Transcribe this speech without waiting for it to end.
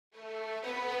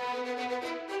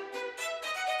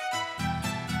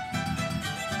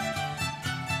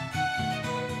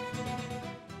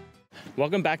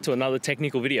Welcome back to another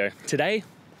technical video. Today,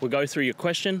 we'll go through your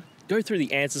question, go through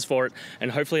the answers for it,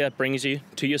 and hopefully that brings you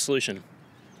to your solution.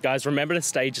 Guys, remember to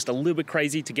stay just a little bit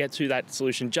crazy to get to that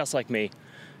solution just like me.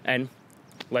 And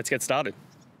let's get started.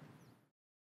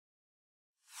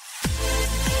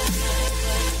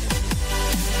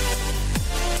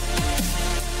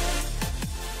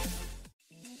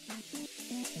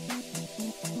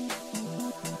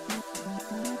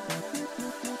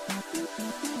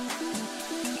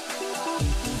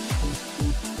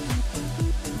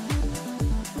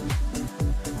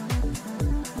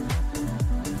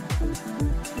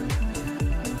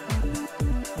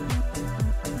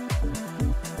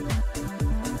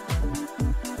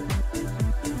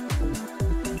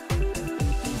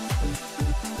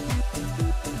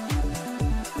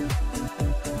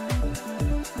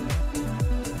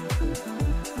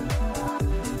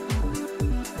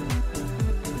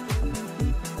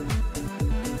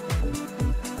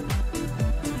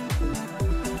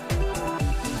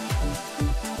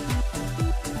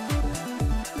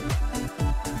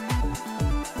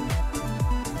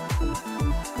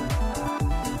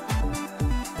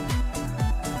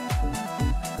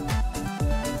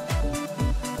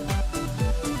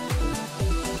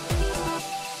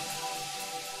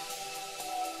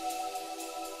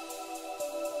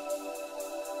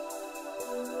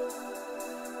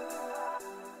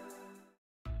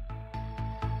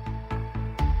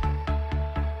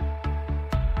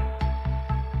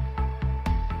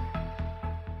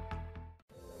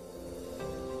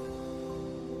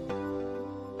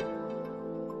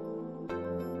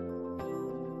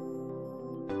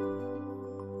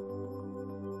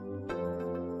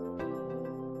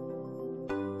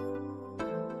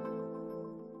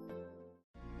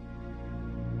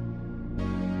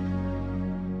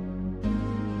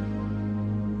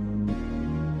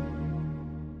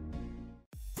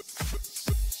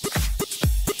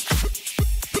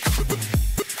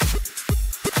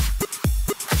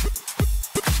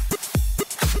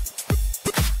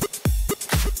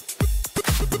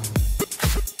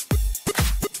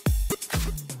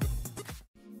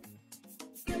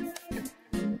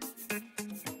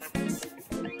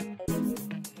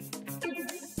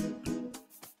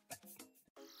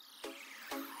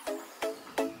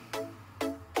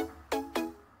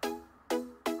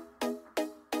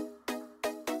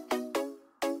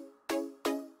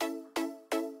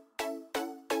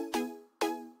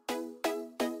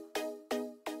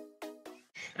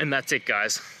 And that's it,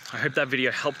 guys. I hope that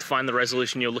video helped find the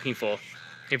resolution you're looking for.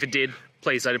 If it did,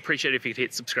 please, I'd appreciate it if you could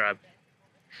hit subscribe.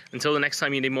 Until the next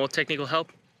time you need more technical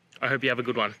help, I hope you have a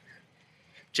good one.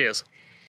 Cheers.